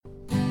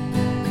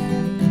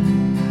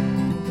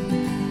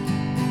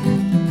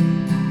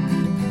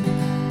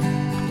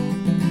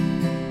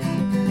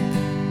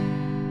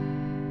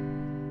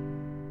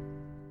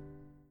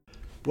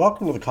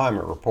Welcome to the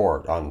Climate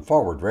Report on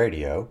Forward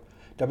Radio,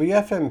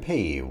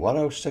 WFMP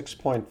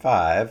 106.5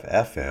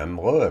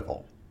 FM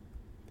Louisville.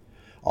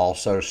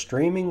 Also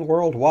streaming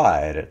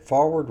worldwide at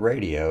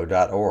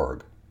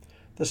forwardradio.org.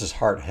 This is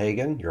Hart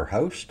Hagen, your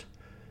host,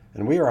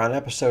 and we are on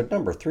episode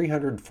number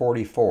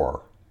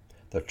 344,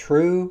 The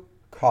True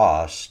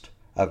Cost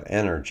of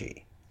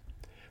Energy.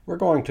 We're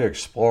going to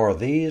explore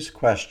these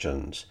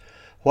questions.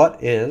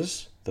 What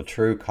is the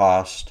true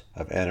cost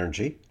of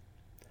energy?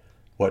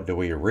 What do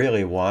we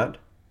really want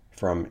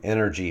from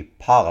energy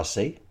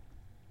policy?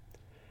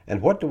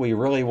 And what do we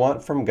really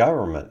want from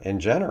government in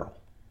general?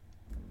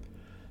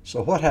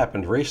 So what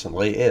happened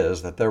recently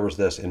is that there was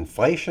this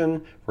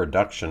Inflation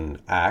Reduction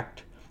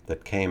Act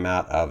that came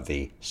out of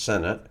the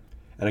Senate,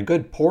 and a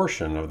good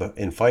portion of the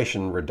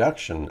Inflation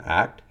Reduction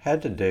Act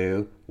had to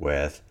do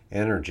with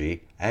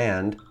energy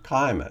and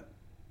climate.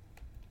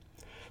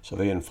 So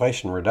the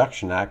Inflation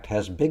Reduction Act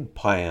has big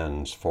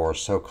plans for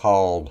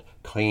so-called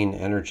clean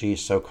energy,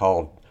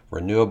 so-called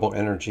renewable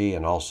energy,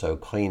 and also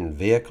clean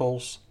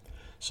vehicles.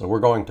 So we're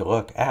going to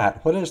look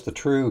at what is the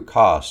true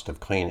cost of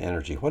clean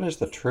energy? What is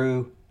the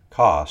true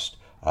cost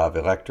of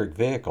electric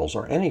vehicles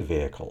or any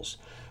vehicles?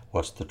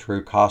 What's the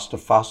true cost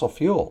of fossil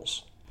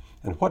fuels?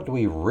 And what do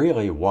we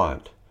really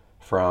want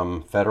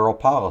from federal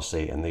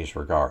policy in these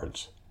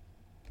regards?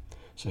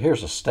 So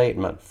here's a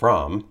statement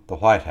from the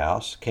White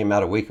House, came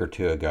out a week or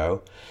two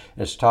ago.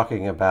 It's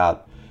talking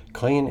about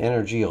clean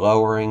energy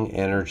lowering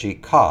energy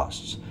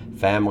costs.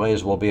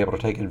 Families will be able to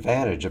take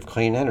advantage of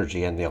clean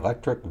energy and the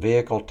electric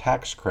vehicle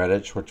tax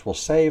credits, which will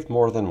save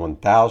more than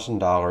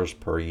 $1,000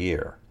 per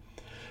year.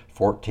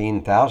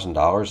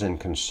 $14,000 in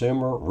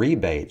consumer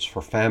rebates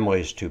for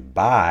families to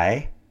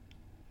buy,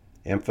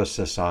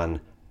 emphasis on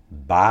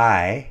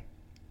buy,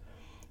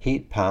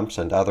 heat pumps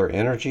and other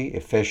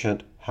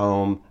energy-efficient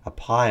home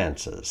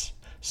appliances,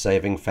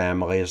 saving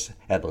families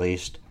at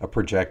least a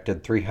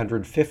projected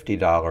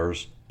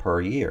 $350 per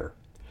year.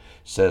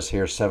 Says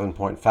here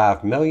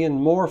 7.5 million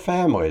more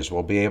families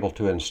will be able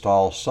to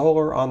install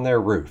solar on their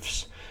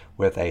roofs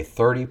with a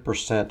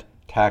 30%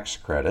 tax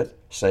credit,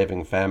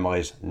 saving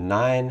families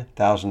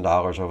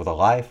 $9,000 over the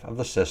life of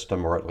the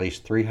system, or at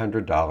least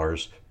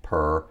 $300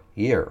 per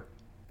year.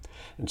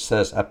 It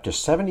says up to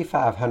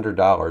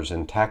 $7,500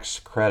 in tax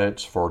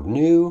credits for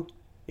new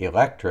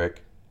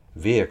electric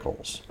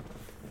vehicles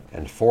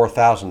and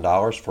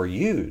 $4,000 for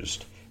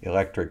used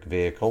electric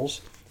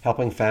vehicles,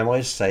 helping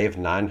families save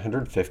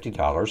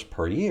 $950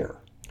 per year.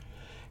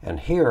 And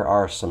here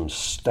are some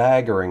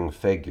staggering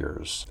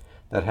figures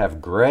that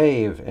have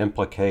grave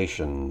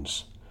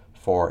implications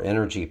for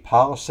energy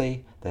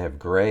policy. They have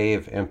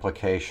grave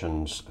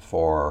implications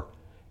for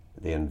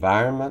the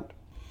environment,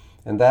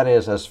 and that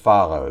is as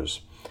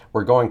follows.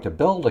 We're going to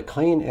build a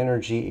clean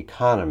energy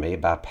economy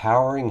by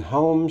powering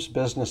homes,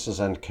 businesses,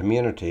 and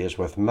communities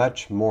with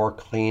much more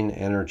clean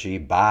energy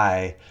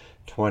by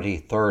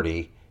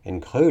 2030,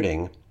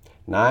 including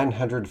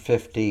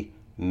 950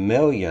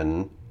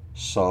 million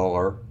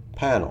solar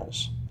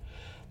panels.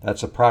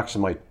 That's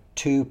approximately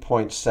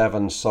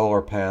 2.7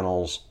 solar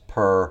panels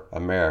per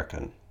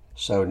American.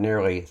 So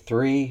nearly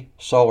 3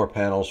 solar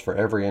panels for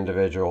every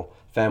individual.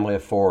 Family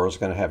of 4 is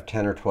going to have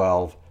 10 or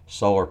 12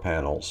 solar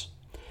panels.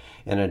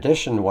 In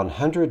addition,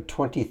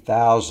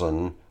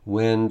 120,000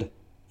 wind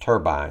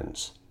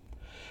turbines.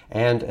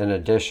 And in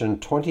addition,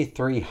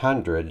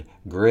 2,300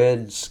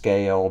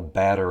 grid-scale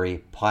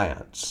battery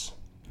plants.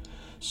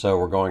 So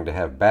we're going to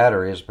have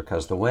batteries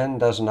because the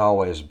wind doesn't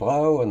always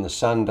blow and the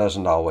sun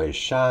doesn't always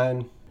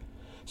shine.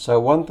 So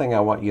one thing I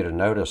want you to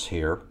notice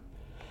here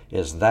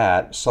is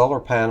that solar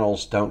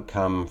panels don't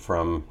come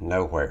from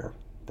nowhere.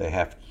 They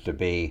have to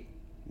be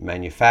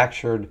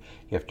manufactured.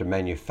 You have to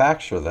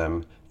manufacture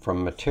them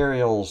from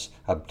materials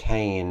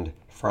obtained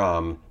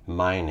from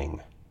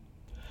mining.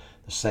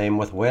 The same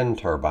with wind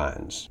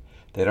turbines.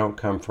 They don't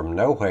come from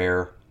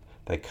nowhere.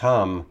 They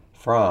come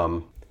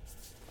from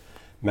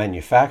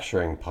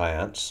manufacturing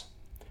plants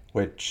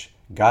which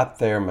got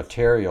their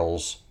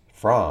materials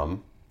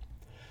from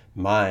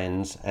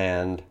mines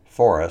and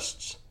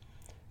forests,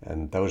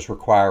 and those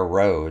require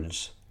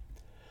roads.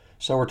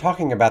 So we're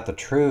talking about the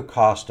true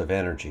cost of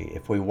energy.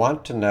 If we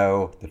want to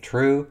know the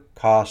true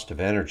cost of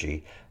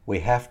energy,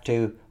 we have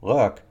to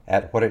look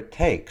at what it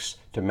takes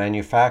to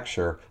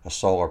manufacture a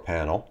solar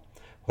panel,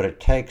 what it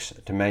takes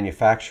to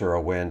manufacture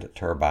a wind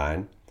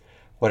turbine,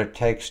 what it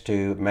takes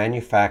to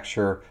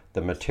manufacture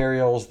the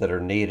materials that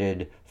are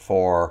needed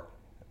for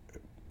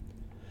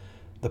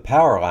the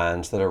power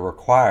lines that are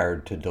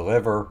required to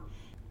deliver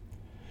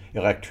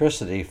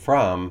electricity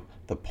from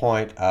the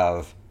point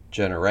of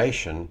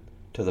generation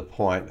to the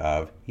point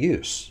of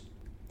use.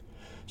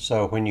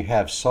 So when you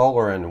have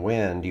solar and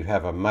wind, you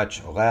have a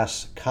much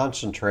less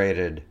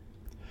concentrated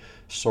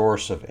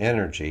source of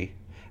energy.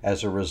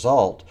 As a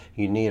result,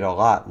 you need a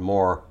lot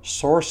more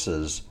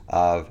sources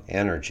of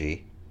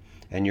energy,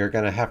 and you're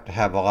going to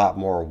have a lot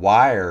more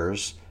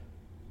wires,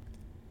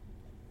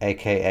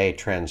 aka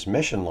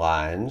transmission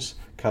lines,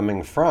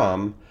 coming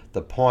from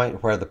the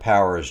point where the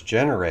power is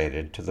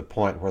generated to the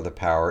point where the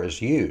power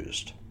is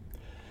used.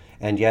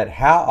 And yet,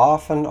 how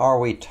often are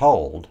we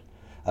told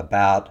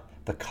about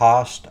the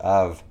cost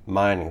of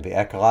mining, the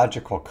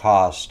ecological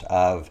cost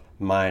of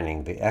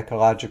mining, the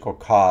ecological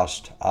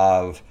cost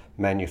of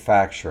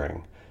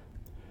manufacturing,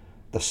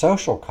 the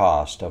social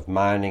cost of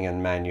mining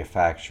and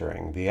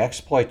manufacturing, the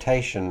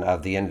exploitation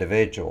of the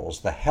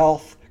individuals, the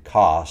health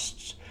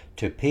costs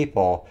to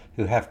people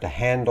who have to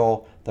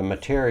handle the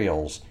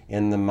materials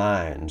in the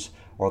mines,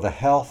 or the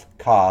health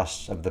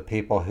costs of the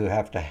people who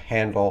have to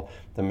handle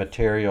the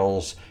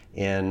materials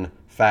in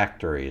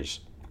factories.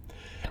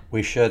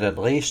 We should at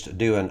least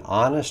do an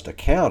honest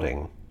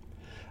accounting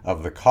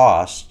of the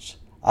costs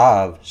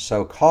of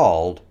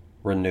so-called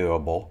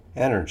renewable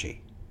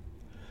energy.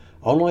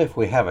 Only if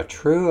we have a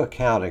true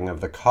accounting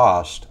of the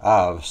cost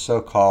of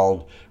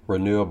so-called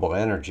renewable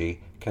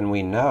energy can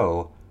we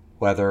know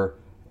whether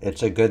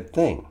it's a good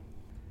thing.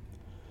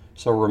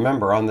 So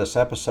remember, on this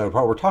episode,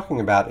 what we're talking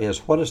about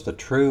is what is the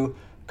true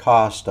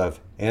cost of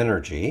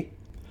energy,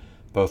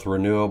 both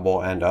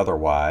renewable and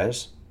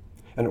otherwise,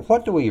 and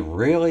what do we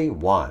really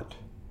want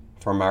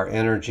from our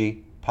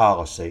energy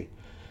policy?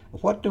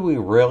 What do we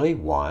really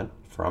want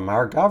from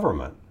our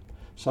government?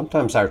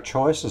 Sometimes our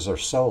choices are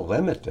so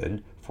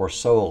limited for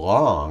so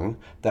long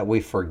that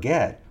we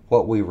forget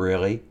what we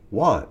really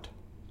want.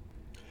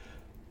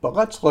 But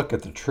let's look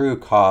at the true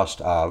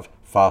cost of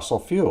fossil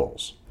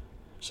fuels.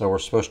 So we're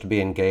supposed to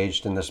be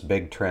engaged in this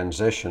big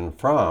transition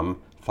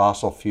from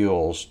fossil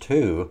fuels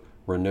to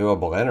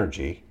renewable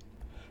energy.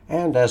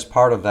 And as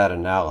part of that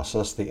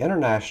analysis, the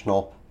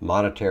International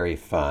Monetary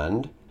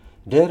Fund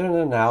did an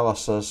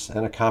analysis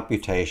and a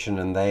computation,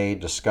 and they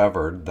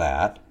discovered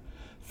that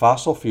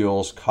fossil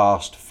fuels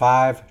cost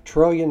 $5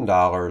 trillion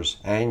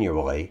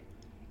annually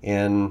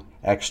in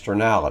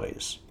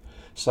externalities.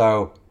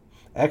 So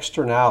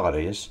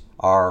externalities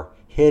are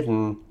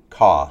hidden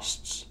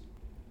costs.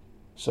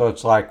 So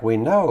it's like we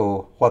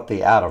know what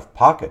the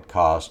out-of-pocket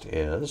cost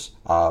is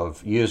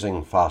of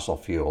using fossil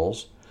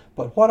fuels,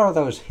 but what are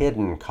those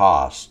hidden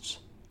costs?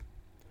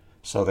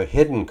 So the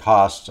hidden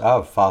costs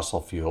of fossil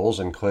fuels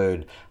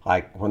include,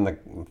 like when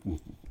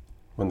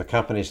the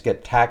companies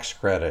get tax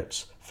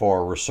credits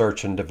for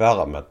research and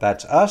development.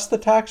 That's us, the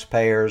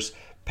taxpayers,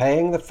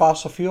 paying the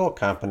fossil fuel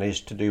companies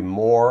to do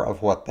more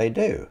of what they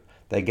do.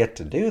 They get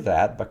to do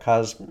that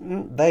because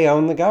they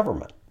own the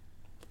government.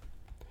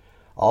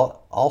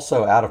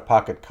 Also,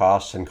 out-of-pocket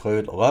costs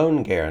include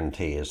loan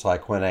guarantees,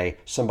 like when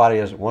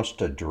somebody wants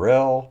to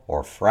drill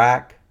or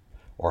frack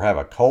or have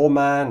a coal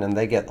mine and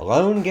they get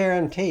loan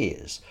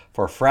guarantees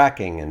for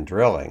fracking and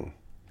drilling.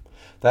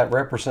 That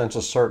represents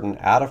a certain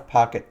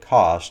out-of-pocket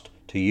cost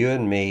to you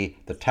and me,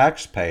 the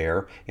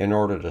taxpayer, in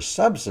order to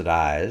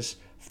subsidize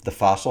the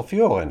fossil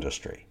fuel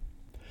industry.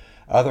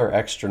 Other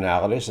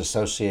externalities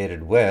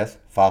associated with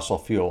fossil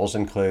fuels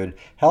include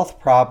health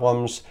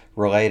problems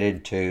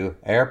related to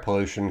air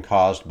pollution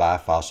caused by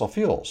fossil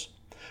fuels,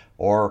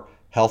 or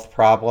health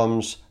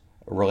problems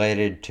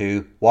related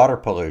to water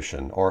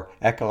pollution, or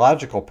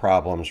ecological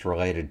problems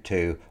related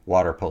to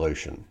water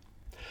pollution.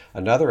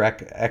 Another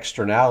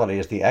externality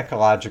is the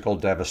ecological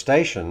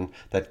devastation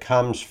that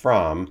comes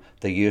from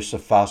the use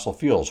of fossil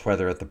fuels,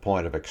 whether at the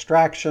point of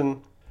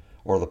extraction,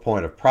 or the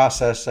point of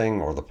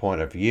processing, or the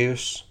point of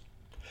use.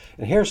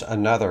 And here's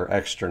another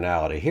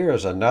externality. Here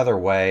is another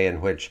way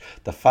in which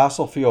the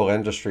fossil fuel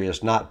industry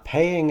is not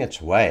paying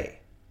its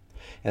way.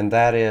 And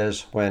that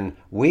is when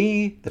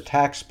we, the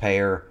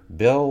taxpayer,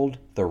 build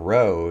the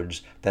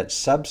roads that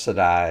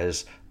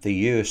subsidize the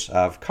use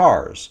of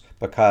cars,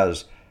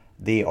 because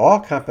the oil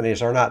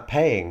companies are not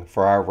paying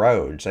for our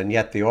roads, and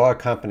yet the oil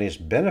companies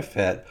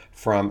benefit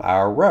from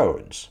our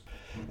roads.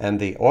 And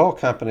the oil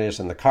companies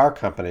and the car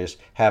companies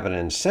have an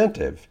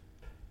incentive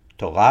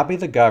to lobby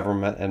the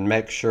government and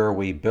make sure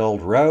we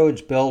build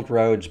roads, but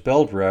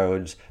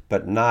we're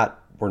not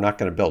going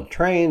to build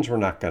trains, we're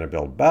not going to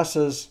build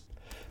buses,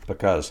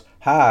 because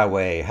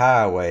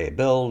highway,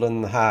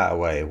 building the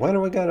highway. When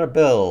are we going to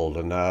build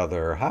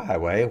another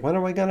highway? When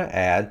are we going to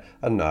add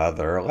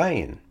another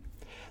lane?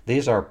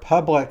 These are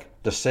public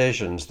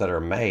decisions that are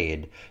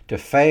made to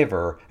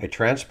favor a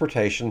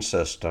transportation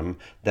system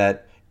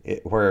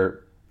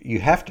where you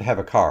have to have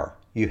a car.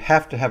 You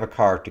have to have a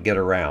car to get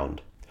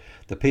around.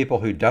 The people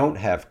who don't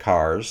have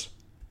cars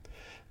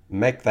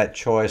make that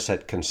choice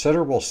at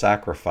considerable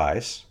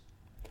sacrifice,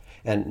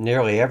 and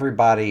nearly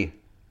everybody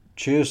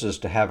chooses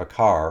to have a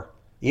car,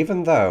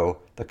 even though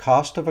the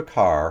cost of a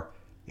car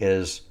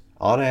is,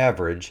 on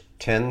average,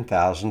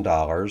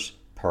 $10,000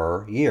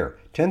 per year.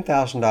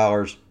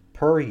 $10,000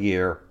 per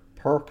year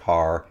per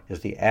car is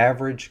the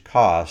average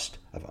cost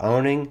of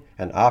owning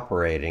and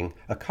operating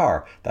a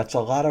car. That's a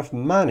lot of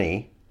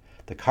money.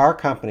 The car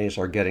companies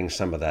are getting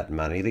some of that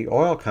money. The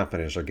oil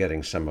companies are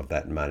getting some of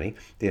that money.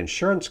 The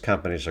insurance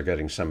companies are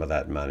getting some of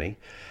that money.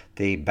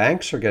 The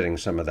banks are getting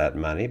some of that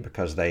money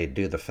because they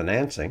do the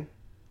financing.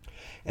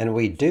 And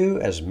we do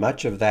as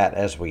much of that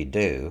as we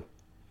do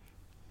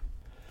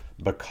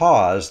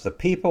because the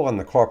people and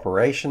the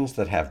corporations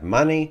that have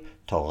money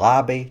to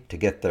lobby to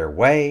get their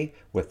way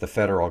with the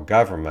federal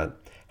government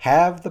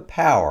have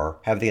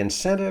the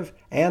incentive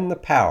and the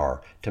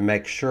power to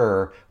make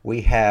sure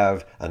we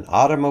have an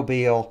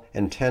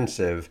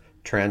automobile-intensive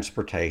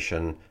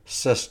transportation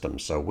system.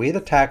 So we, the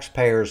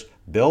taxpayers,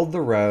 build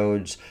the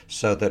roads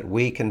so that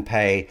we can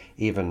pay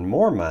even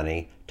more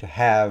money to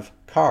have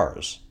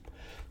cars.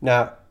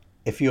 Now,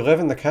 if you live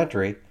in the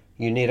country,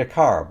 you need a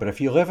car. But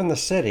if you live in the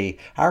city,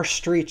 our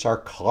streets are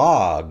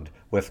clogged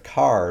with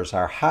cars.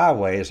 Our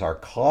highways are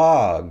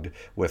clogged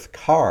with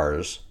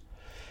cars.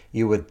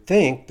 You would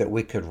think that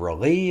we could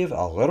relieve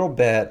a little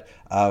bit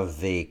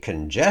of the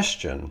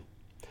congestion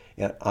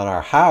on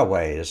our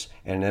highways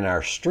and in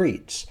our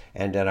streets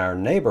and in our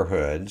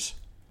neighborhoods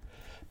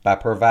by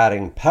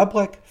providing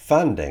public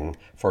funding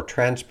for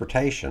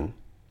transportation.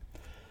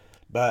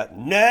 But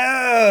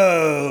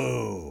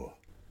no!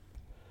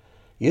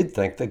 You'd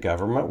think the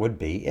government would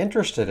be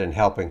interested in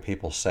helping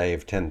people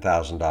save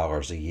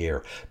 $10,000 a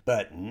year.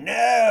 But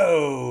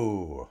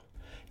no!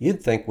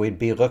 You'd think we'd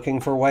be looking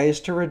for ways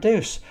to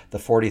reduce the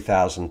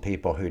 40,000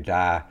 people who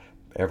die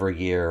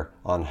every year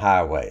on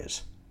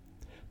highways.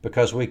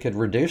 Because we could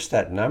reduce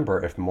that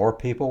number if more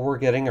people were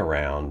getting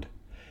around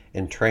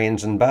in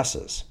trains and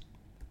buses.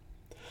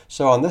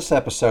 So on this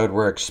episode,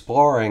 we're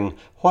exploring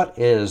what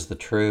is the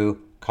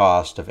true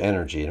cost of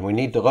energy. And we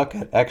need to look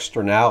at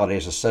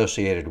externalities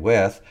associated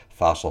with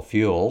fossil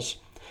fuels.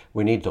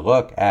 We need to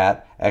look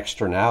at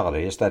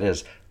externalities, that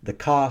is, the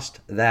cost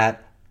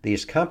that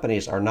these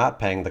companies are not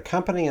paying. The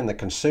company and the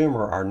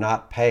consumer are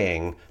not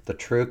paying the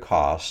true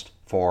cost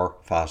for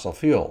fossil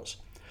fuels.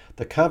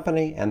 The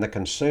company and the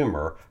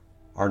consumer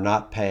are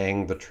not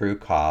paying the true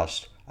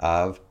cost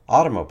of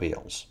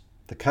automobiles.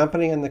 The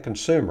company and the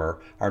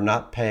consumer are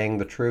not paying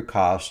the true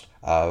cost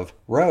of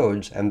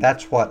roads, and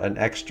that's what an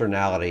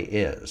externality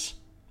is.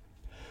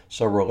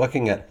 So we're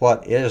looking at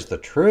what is the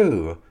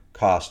true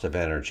cost of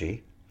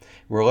energy.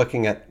 We're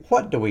looking at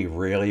what do we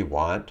really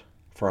want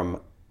from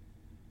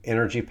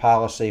energy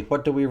policy?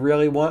 What do we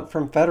really want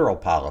from federal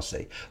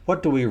policy?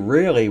 What do we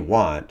really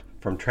want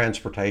from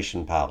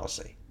transportation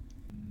policy?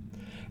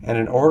 And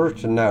in order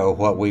to know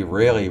what we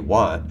really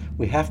want,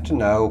 we have to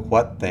know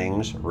what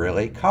things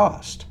really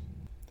cost.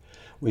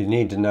 We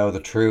need to know the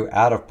true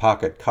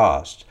out-of-pocket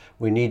cost.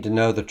 We need to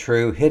know the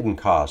true hidden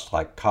costs,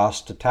 like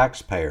cost to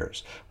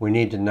taxpayers. We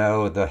need to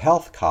know the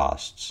health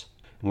costs.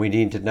 We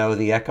need to know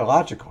the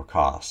ecological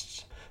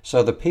costs.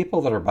 So the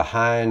people that are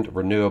behind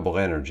renewable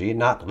energy,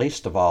 not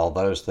least of all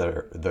those that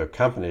are the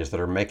companies that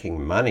are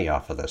making money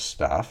off of this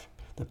stuff,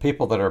 the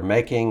people that are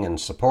making and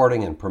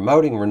supporting and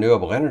promoting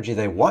renewable energy,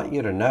 they want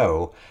you to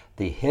know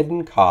the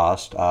hidden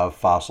cost of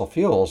fossil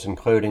fuels,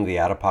 including the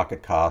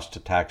out-of-pocket cost to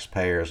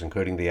taxpayers,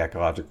 including the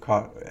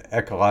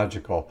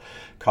ecological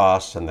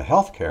costs and the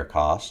healthcare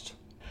costs.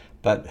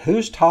 But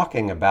who's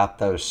talking about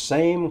those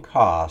same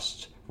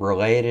costs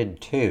related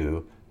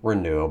to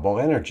renewable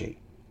energy?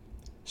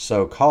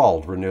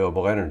 So-called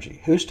renewable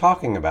energy. Who's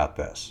talking about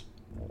this?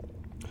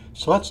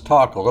 So let's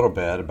talk a little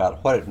bit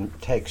about what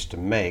it takes to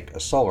make a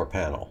solar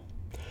panel.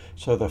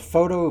 So the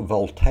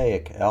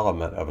photovoltaic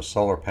element of a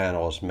solar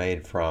panel is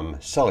made from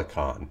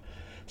silicon.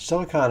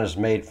 Silicon is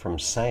made from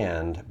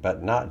sand,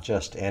 but not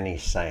just any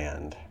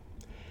sand.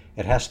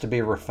 It has to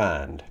be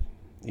refined.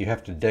 You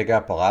have to dig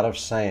up a lot of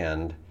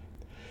sand,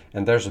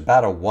 and there's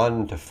about a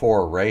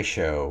 1-to-4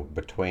 ratio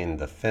between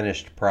the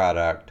finished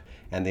product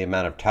and the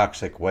amount of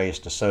toxic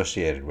waste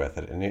associated with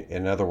it.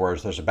 In other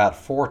words, there's about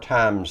 4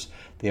 times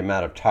the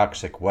amount of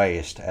toxic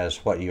waste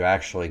as what you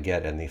actually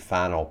get in the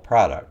final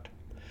product.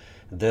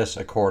 This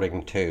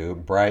according to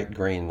Bright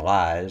Green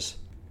Lies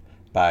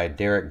by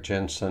Derek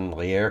Jensen,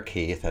 Lierre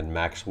Keith, and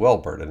Max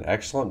Wilbert, an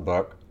excellent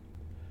book,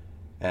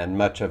 and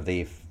much of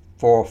the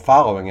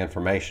following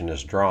information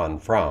is drawn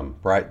from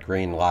Bright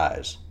Green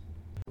Lies.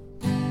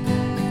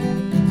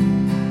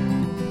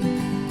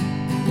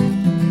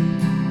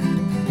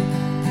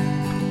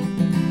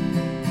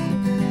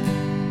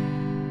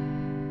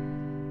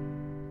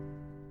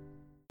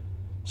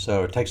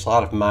 So it takes a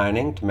lot of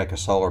mining to make a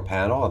solar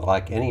panel, and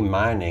like any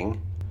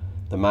mining,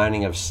 the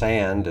mining of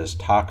sand is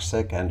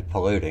toxic and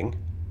polluting.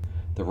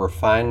 The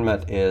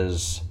refinement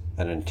is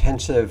an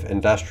intensive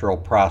industrial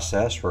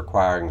process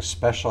requiring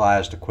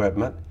specialized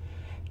equipment,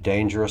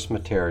 dangerous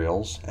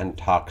materials, and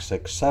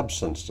toxic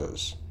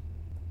substances.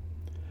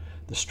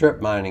 The strip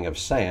mining of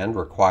sand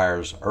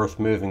requires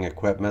earth-moving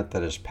equipment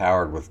that is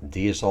powered with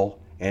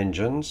diesel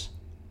engines.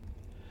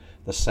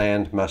 The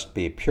sand must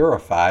be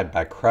purified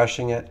by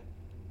crushing it,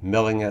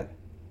 milling it,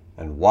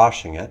 and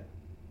washing it.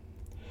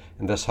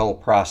 And this whole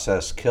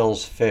process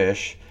kills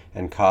fish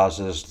and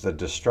causes the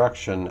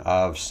destruction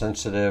of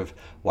sensitive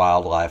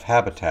wildlife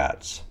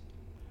habitats.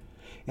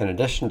 In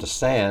addition to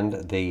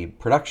sand, the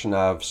production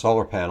of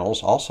solar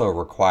panels also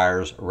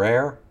requires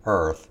rare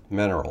earth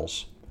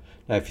minerals.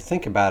 Now, if you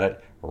think about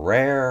it,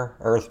 rare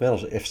earth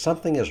minerals, if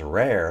something is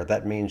rare,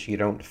 that means you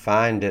don't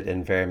find it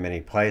in very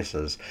many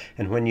places.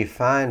 And when you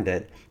find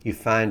it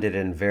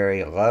in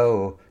very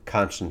low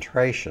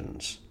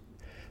concentrations.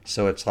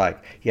 So it's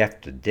like you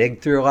have to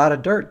dig through a lot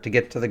of dirt to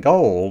get to the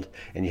gold,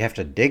 and you have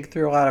to dig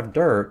through a lot of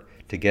dirt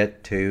to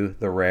get to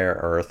the rare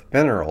earth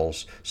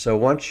minerals. So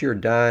once you're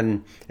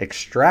done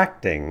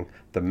extracting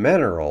the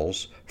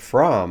minerals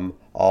from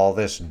all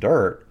this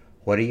dirt,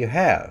 what do you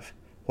have?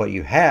 What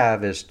you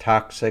have is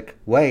toxic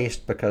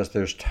waste, because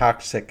there's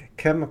toxic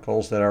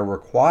chemicals that are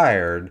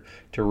required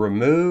to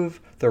remove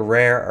the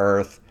rare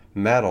earth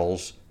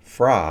metals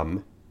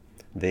from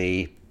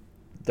the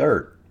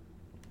dirt.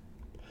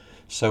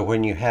 So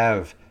when you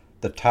have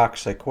the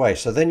toxic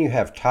waste, so then you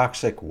have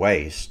toxic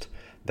waste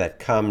that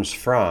comes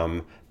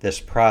from this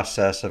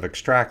process of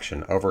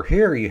extraction. Over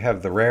here you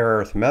have the rare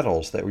earth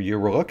metals that you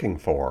were looking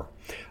for.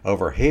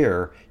 Over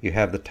here you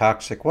have the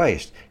toxic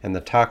waste, and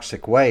the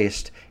toxic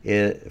waste,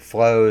 it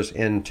flows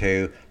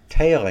into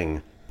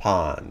tailing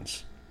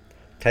ponds.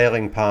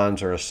 Tailing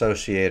ponds are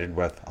associated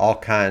with all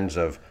kinds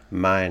of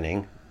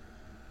mining,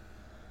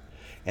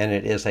 and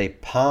it is a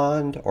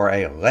pond or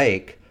a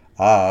lake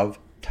of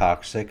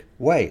toxic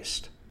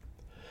waste.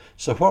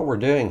 So what we're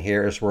doing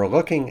here is we're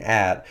looking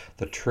at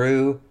the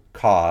true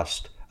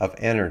cost of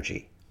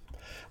energy.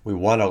 We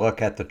want to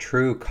look at the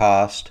true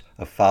cost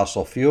of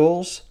fossil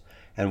fuels,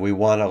 and we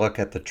want to look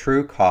at the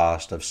true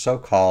cost of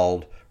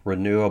so-called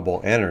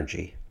renewable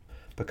energy,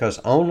 because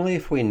only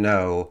if we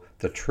know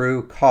the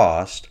true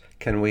cost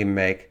can we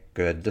make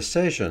good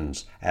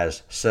decisions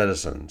as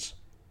citizens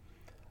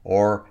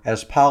or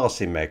as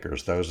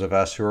policymakers, those of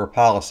us who are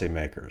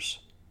policymakers.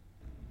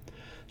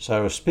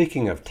 So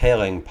speaking of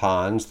tailing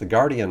ponds, The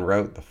Guardian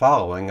wrote the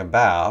following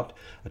about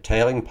a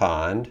tailing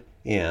pond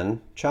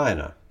in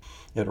China.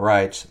 It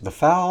writes, "The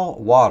foul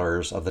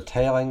waters of the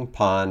tailing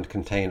pond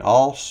contain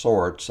all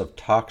sorts of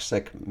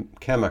toxic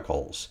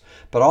chemicals,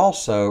 but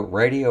also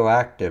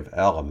radioactive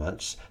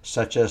elements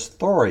such as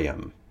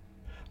thorium,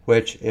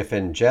 which, if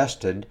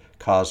ingested,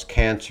 cause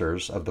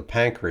cancers of the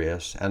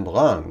pancreas and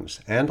lungs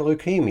and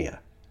leukemia."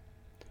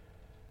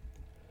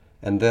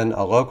 And then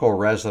a local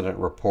resident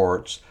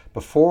reports,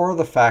 "Before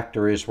the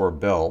factories were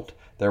built,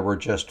 there were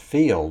just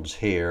fields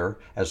here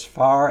as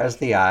far as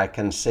the eye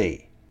can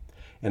see.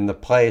 In the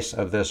place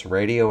of this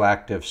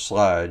radioactive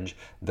sludge,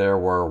 there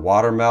were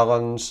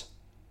watermelons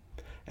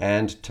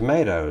and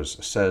tomatoes,"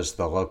 says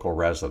the local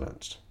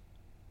residents.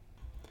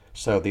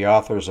 So the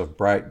authors of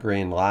Bright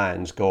Green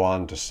Lies go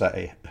on to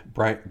say,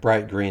 the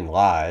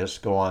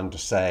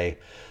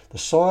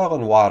soil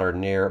and water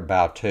near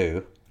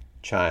Baotou,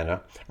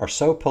 China, are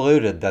so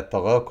polluted that the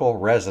local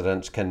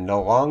residents can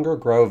no longer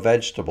grow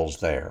vegetables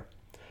there.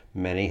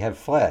 Many have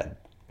fled.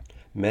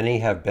 Many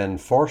have been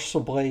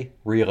forcibly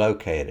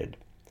relocated.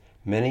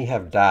 Many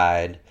have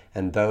died,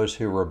 and those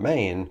who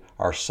remain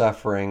are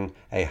suffering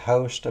a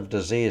host of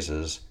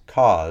diseases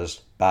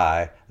caused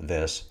by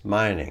this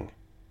mining.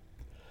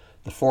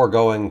 The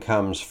foregoing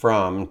comes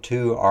from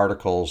two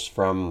articles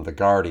from The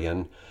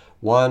Guardian.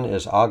 One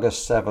is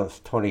August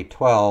 7th,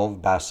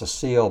 2012, by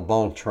Cécile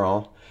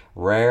Bontron.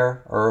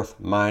 "Rare earth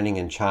mining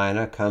in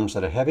China comes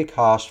at a heavy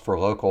cost for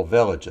local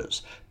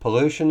villages.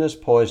 Pollution is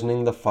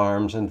poisoning the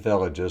farms and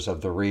villages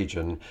of the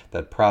region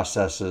that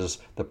processes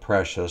the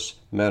precious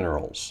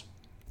minerals."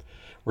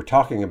 We're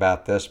talking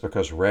about this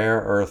because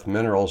rare earth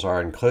minerals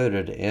are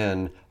included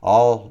in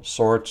all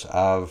sorts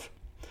of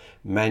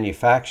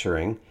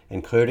manufacturing,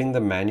 including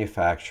the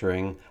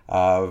manufacturing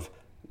of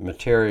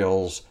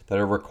materials that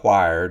are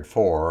required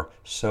for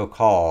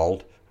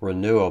so-called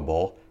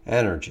renewable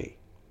energy.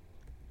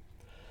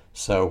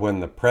 So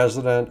when the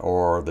president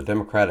or the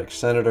Democratic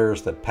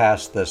senators that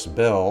passed this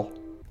bill,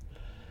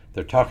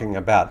 they're talking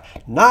about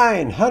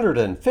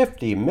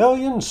 950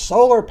 million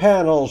solar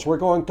panels we're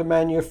going to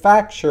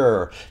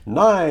manufacture.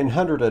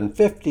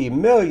 950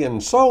 million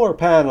solar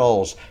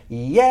panels.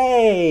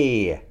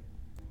 Yay!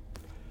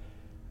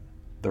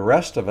 The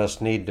rest of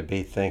us need to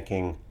be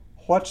thinking,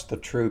 what's the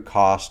true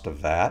cost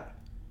of that?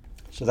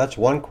 So that's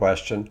one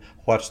question.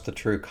 What's the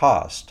true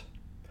cost?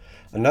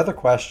 Another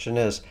question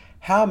is,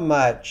 how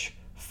much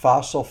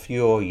fossil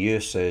fuel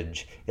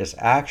usage is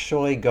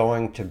actually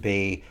going to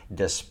be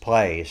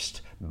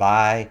displaced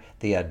by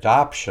the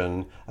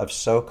adoption of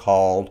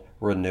so-called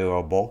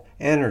renewable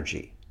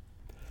energy?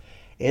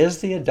 Is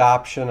the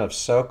adoption of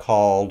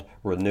so-called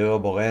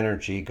renewable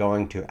energy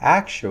going to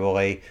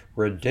actually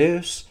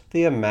reduce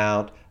the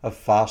amount of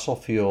fossil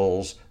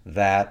fuels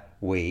that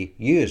we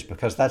use?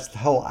 Because that's the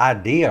whole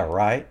idea,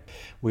 right?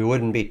 We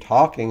wouldn't be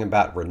talking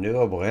about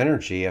renewable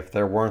energy if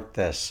there weren't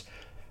this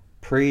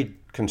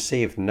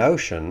preconceived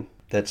notion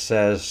that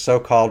says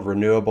so-called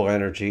renewable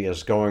energy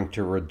is going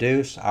to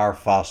reduce our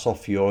fossil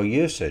fuel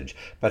usage.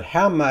 But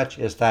how much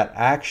is that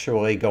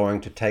actually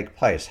going to take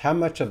place? How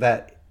much of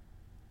that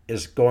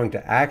is going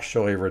to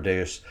actually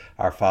reduce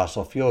our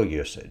fossil fuel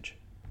usage?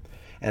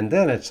 And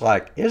then it's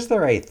like, is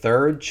there a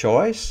third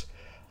choice?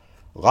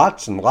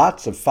 Lots and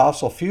lots of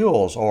fossil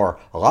fuels, or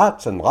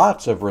lots and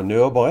lots of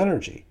renewable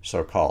energy,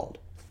 so-called.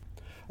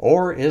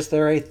 Or is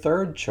there a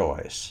third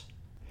choice?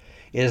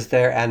 Is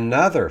there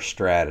another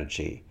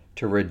strategy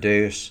to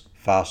reduce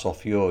fossil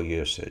fuel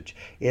usage?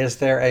 Is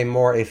there a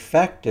more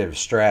effective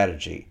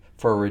strategy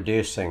for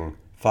reducing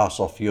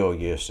fossil fuel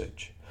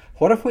usage?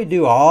 What if we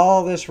do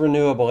all this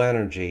renewable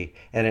energy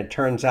and it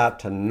turns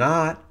out to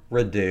not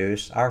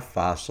reduce our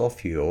fossil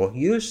fuel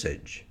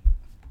usage?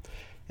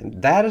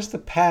 And that is the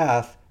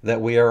path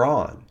that we are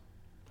on.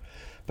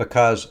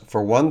 Because,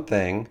 for one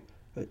thing,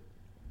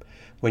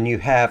 when you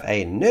have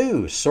a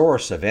new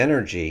source of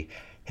energy,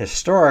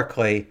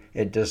 historically,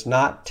 it does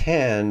not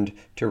tend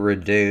to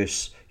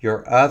reduce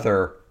your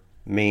other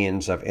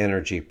means of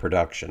energy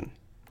production.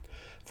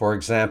 For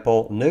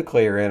example,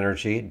 nuclear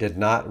energy did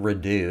not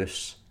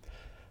reduce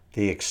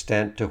the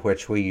extent to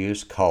which we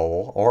use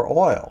coal or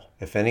oil.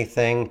 If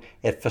anything,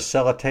 it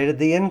facilitated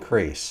the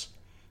increase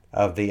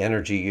of the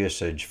energy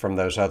usage from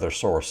those other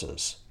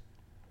sources.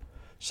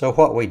 So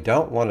what we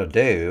don't want to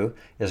do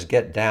is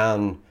get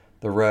down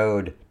the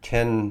road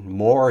 10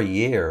 more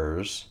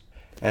years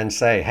and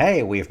say,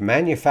 hey, we've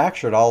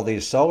manufactured all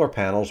these solar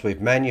panels, we've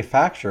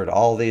manufactured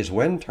all these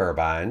wind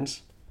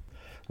turbines,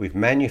 we've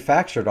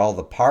manufactured all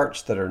the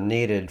parts that are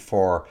needed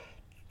for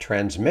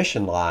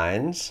transmission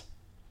lines,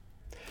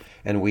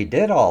 and we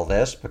did all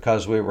this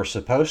because we were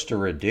supposed to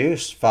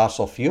reduce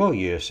fossil fuel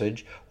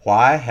usage.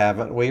 Why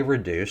haven't we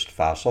reduced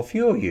fossil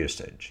fuel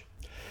usage?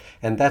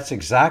 And that's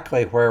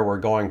exactly where we're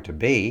going to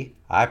be,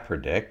 I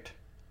predict,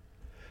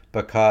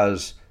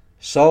 because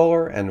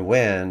solar and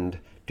wind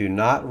do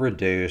not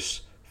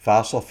reduce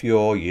fossil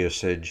fuel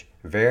usage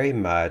very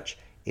much,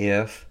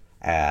 if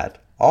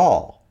at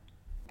all.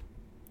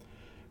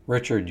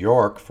 Richard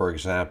York, for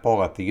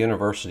example, at the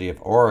University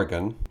of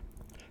Oregon,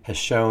 has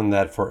shown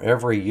that for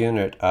every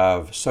unit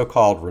of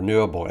so-called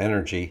renewable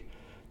energy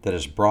that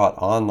is brought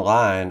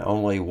online,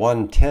 only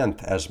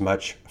 1/10 as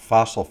much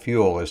fossil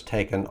fuel is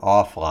taken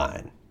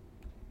offline.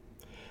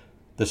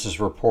 This is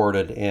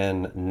reported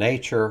in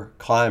Nature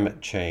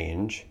Climate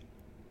Change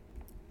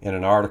in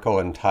an article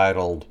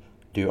entitled,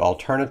 Do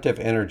Alternative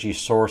Energy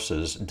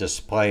Sources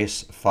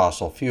Displace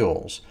Fossil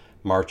Fuels?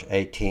 March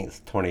 18,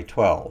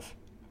 2012.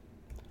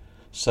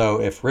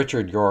 So if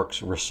Richard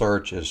York's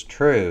research is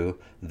true,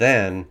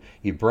 then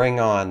you bring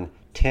on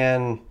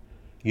 10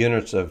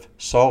 units of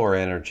solar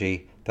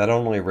energy that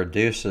only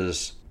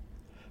reduces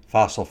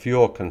fossil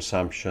fuel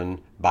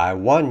consumption by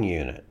 1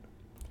 unit.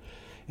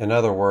 In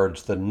other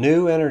words, the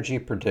new energy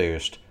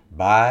produced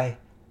by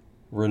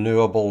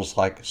renewables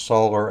like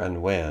solar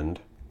and wind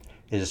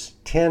is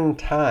 10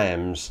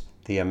 times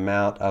the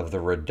amount of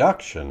the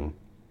reduction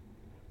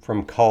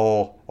from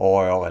coal,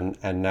 oil,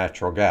 and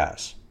natural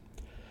gas.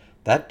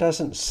 That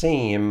doesn't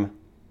seem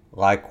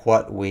like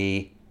what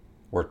we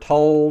were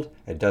told.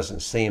 It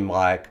doesn't seem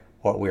like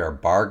what we are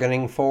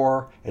bargaining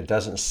for. It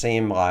doesn't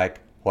seem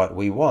like what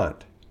we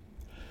want.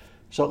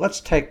 So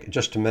let's take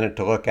just a minute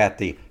to look at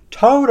the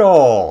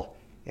total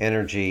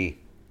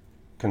energy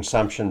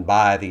consumption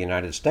by the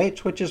United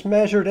States, which is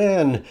measured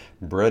in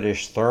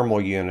British thermal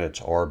units,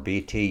 or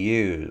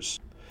BTUs.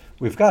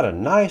 We've got a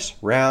nice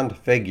round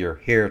figure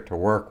here to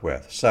work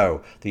with.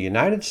 So the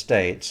United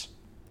States,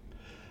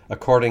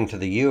 according to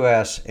the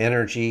U.S.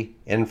 Energy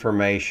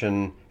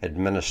Information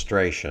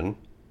Administration,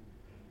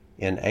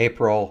 in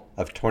April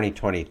of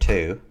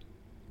 2022,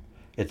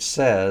 it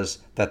says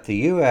that the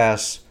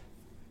U.S.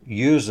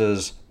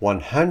 uses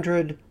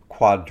 100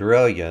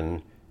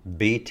 quadrillion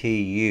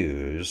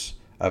BTUs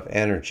of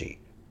energy.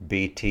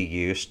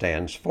 BTU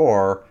stands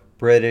for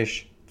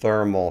British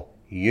Thermal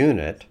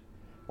Unit,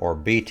 or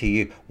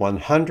BTU,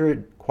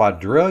 100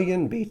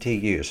 quadrillion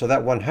BTU. So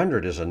that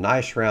 100 is a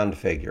nice round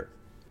figure.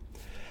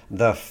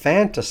 The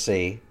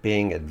fantasy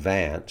being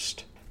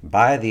advanced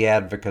by the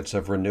advocates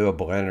of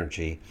renewable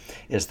energy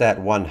is that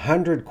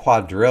 100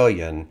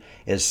 quadrillion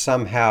is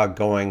somehow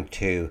going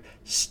to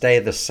stay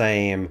the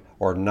same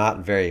or not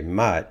very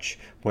much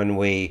when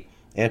we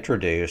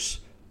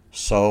introduce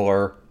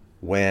solar,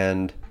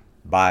 wind,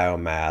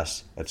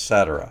 biomass,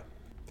 etc.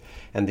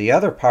 And the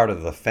other part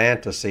of the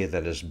fantasy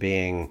that is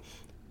being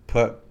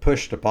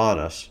pushed upon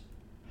us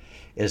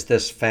is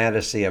this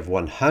fantasy of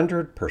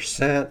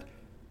 100%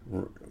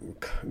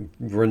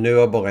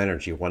 renewable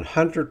energy,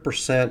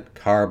 100%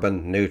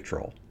 carbon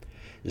neutral,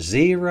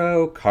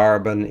 zero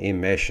carbon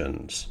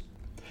emissions.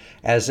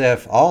 As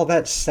if all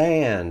that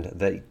sand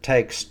that it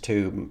takes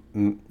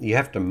you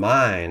have to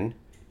mine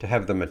to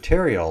have the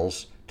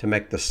materials to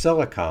make the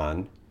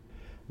silicon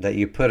that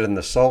you put in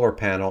the solar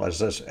panel,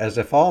 as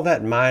if all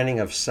that mining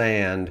of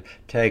sand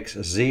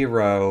takes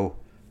zero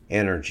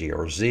energy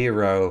or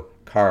zero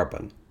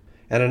carbon.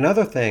 And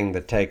another thing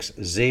that takes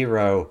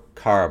zero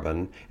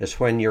carbon is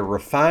when you're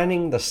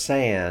refining the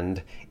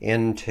sand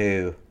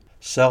into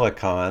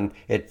silicon,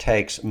 it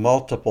takes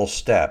multiple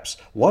steps.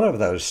 One of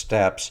those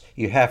steps,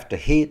 you have to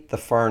heat the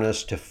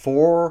furnace to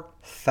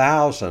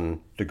 4,000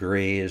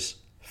 degrees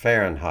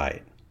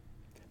Fahrenheit.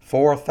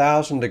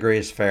 4,000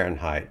 degrees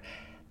Fahrenheit.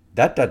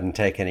 That doesn't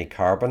take any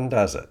carbon,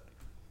 does it?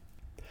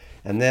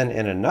 And then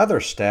in another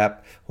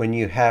step, when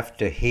you have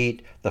to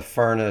heat the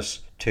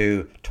furnace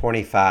to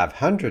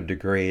 2,500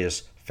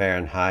 degrees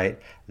Fahrenheit,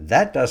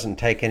 that doesn't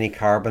take any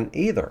carbon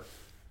either.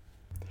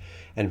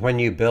 And when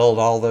you build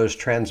all those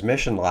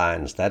transmission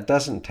lines, that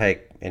doesn't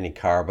take any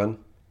carbon.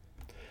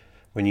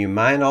 When you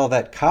mine all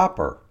that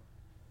copper,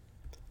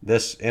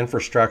 this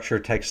infrastructure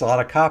takes a lot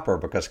of copper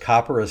because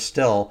copper is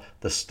still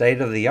the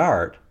state of the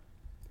art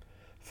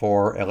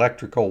for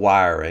electrical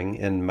wiring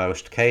in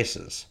most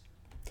cases.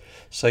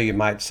 So you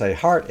might say,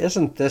 Hart,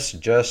 isn't this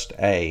just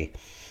a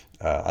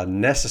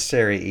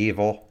necessary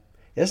evil?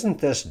 Isn't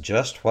this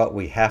just what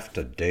we have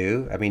to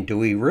do? I mean, do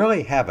we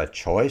really have a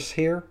choice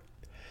here?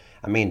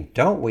 I mean,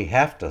 don't we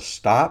have to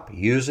stop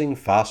using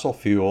fossil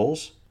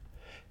fuels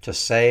to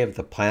save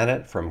the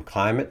planet from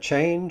climate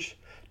change?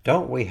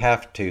 Don't we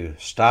have to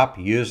stop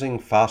using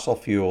fossil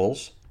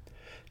fuels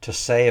to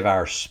save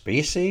our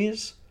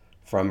species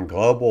from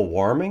global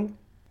warming?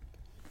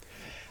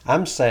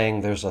 I'm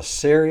saying there's a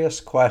serious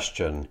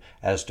question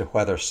as to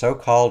whether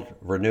so-called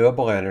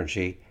renewable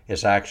energy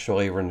is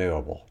actually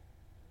renewable.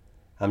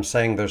 I'm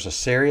saying there's a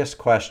serious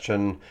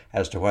question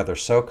as to whether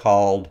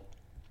so-called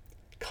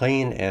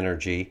clean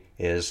energy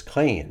is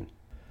clean.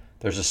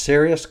 There's a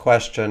serious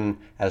question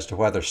as to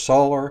whether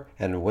solar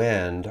and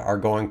wind are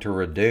going to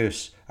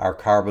reduce our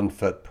carbon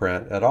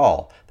footprint at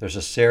all. There's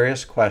a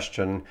serious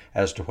question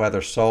as to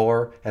whether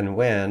solar and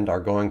wind are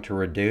going to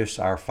reduce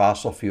our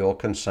fossil fuel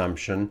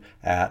consumption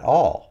at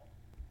all.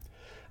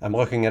 I'm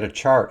looking at a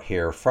chart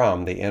here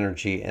from the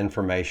Energy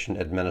Information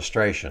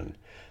Administration.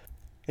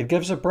 It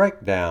gives a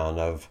breakdown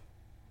of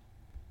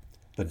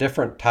the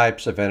different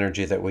types of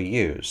energy that we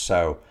use.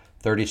 So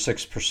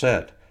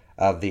 36%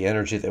 of the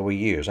energy that we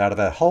use. Out of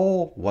the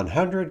whole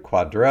 100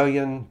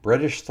 quadrillion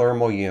British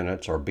thermal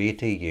units, or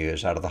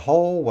BTUs, out of the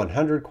whole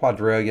 100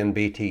 quadrillion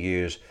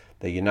BTUs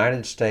the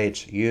United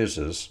States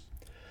uses,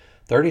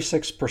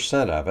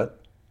 36% of it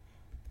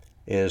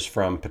is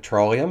from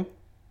petroleum,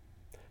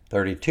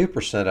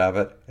 32% of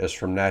it is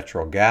from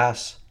natural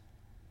gas,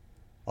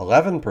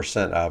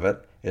 11% of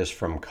it is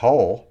from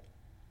coal,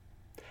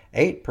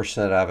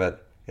 8% of it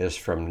is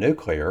from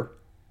nuclear,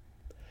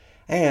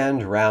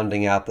 and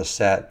rounding out the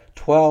set,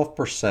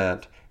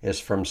 12% is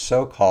from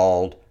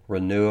so-called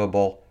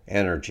renewable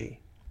energy.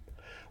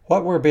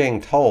 What we're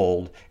being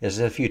told is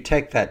if you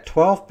take that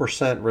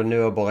 12%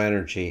 renewable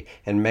energy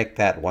and make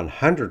that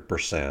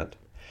 100%,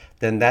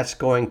 then that's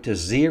going to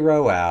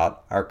zero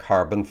out our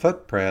carbon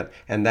footprint,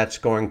 and that's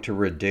going to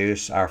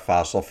reduce our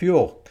fossil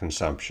fuel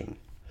consumption.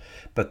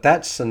 But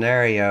that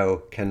scenario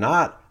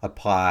cannot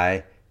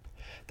apply.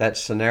 That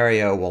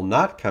scenario will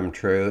not come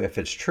true if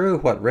it's true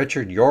what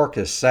Richard York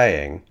is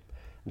saying,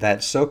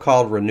 that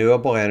so-called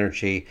renewable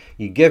energy,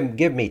 you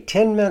give me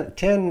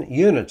 10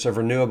 units of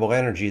renewable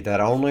energy,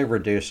 that only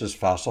reduces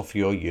fossil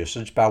fuel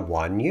usage by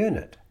 1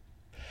 unit.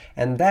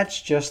 And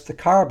that's just the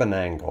carbon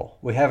angle.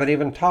 We haven't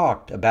even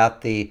talked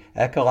about the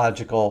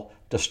ecological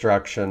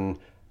destruction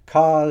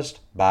caused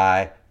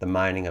by the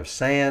mining of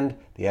sand,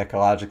 the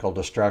ecological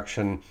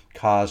destruction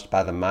caused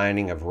by the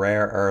mining of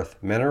rare earth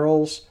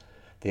minerals,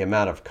 the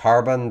amount of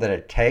carbon that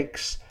it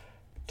takes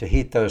to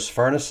heat those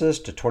furnaces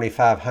to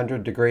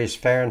 2,500 degrees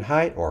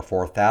Fahrenheit or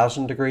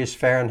 4,000 degrees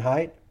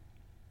Fahrenheit.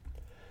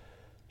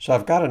 So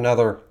I've got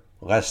another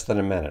less than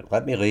a minute.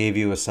 Let me leave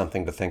you with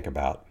something to think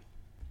about.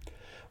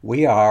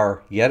 We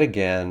are, yet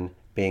again,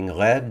 being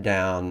led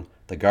down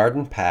the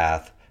garden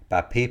path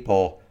by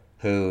people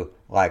who,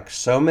 like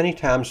so many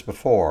times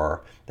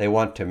before, they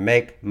want to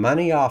make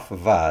money off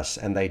of us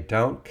and they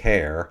don't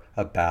care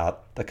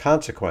about the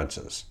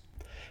consequences.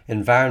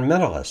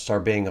 Environmentalists are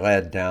being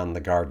led down the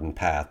garden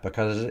path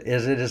because it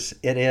is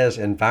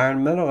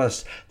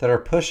environmentalists that are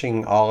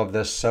pushing all of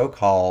this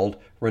so-called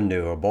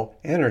renewable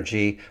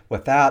energy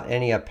without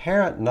any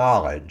apparent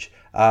knowledge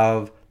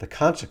of the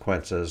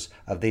consequences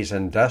of these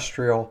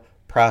industrial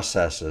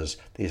processes,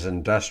 these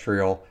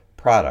industrial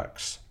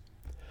products.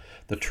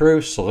 The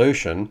true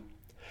solution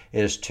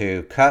is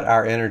to cut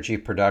our energy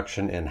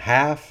production in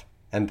half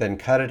and then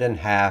cut it in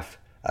half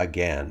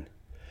again.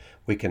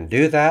 We can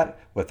do that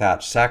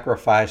without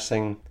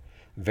sacrificing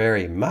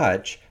very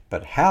much,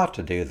 but how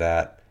to do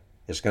that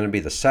is going to be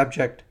the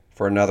subject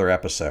for another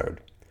episode.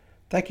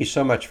 Thank you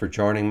so much for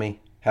joining me.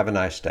 Have a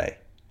nice day.